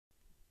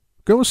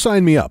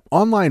GoSignMeUp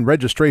online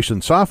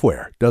registration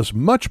software does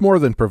much more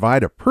than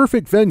provide a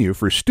perfect venue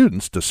for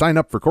students to sign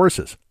up for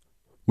courses.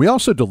 We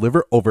also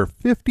deliver over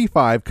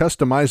 55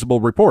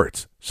 customizable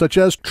reports, such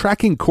as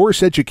tracking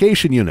course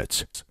education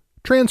units,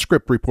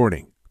 transcript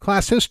reporting,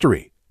 class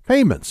history,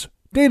 payments,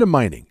 data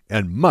mining,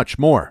 and much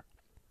more.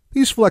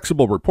 These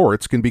flexible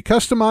reports can be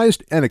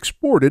customized and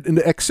exported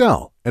into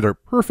Excel and are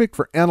perfect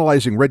for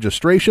analyzing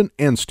registration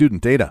and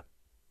student data.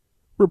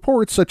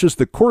 Reports such as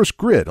the course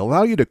grid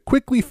allow you to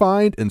quickly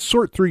find and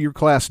sort through your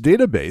class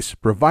database,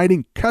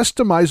 providing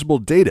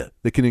customizable data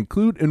that can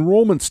include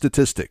enrollment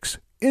statistics,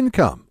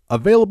 income,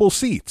 available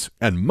seats,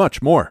 and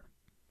much more.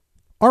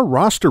 Our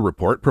roster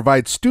report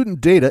provides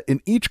student data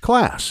in each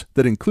class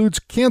that includes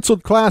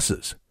canceled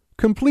classes,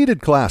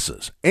 completed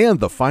classes, and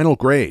the final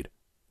grade.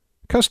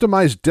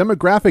 Customized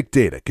demographic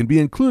data can be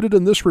included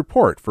in this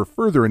report for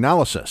further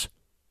analysis.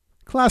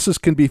 Classes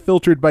can be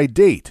filtered by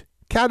date,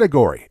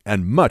 category,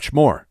 and much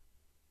more.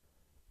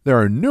 There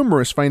are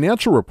numerous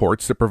financial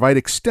reports that provide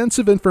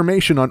extensive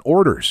information on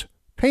orders,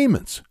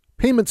 payments,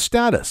 payment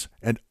status,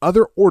 and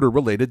other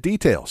order-related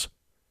details.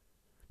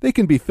 They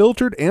can be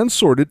filtered and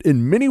sorted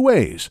in many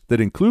ways that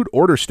include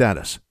order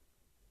status.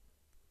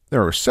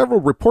 There are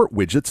several report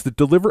widgets that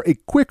deliver a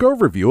quick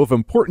overview of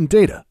important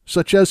data,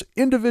 such as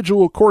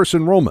individual course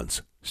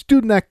enrollments,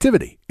 student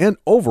activity, and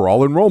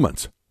overall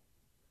enrollments.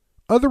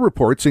 Other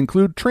reports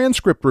include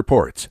transcript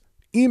reports,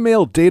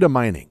 email data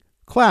mining,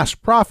 class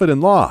profit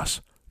and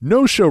loss,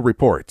 no-show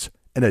reports,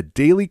 and a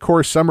daily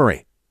course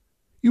summary.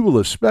 You will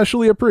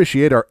especially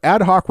appreciate our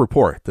ad-hoc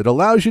report that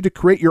allows you to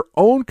create your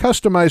own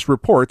customized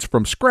reports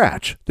from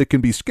scratch that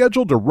can be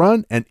scheduled to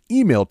run and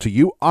emailed to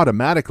you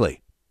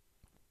automatically.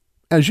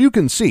 As you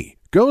can see,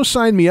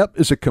 GoSignMeUp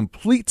is a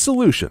complete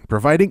solution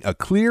providing a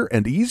clear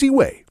and easy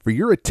way for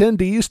your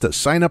attendees to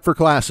sign up for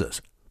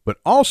classes, but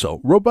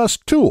also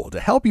robust tool to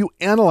help you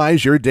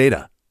analyze your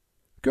data.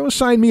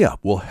 GoSignMeUp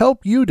will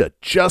help you to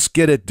just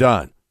get it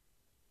done.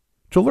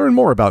 To learn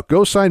more about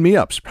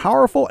GoSignMeUp's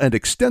powerful and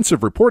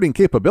extensive reporting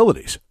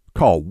capabilities,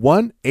 call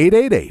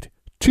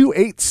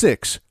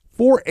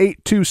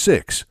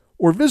 1-888-286-4826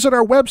 or visit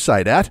our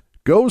website at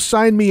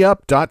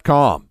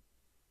GoSignMeUp.com.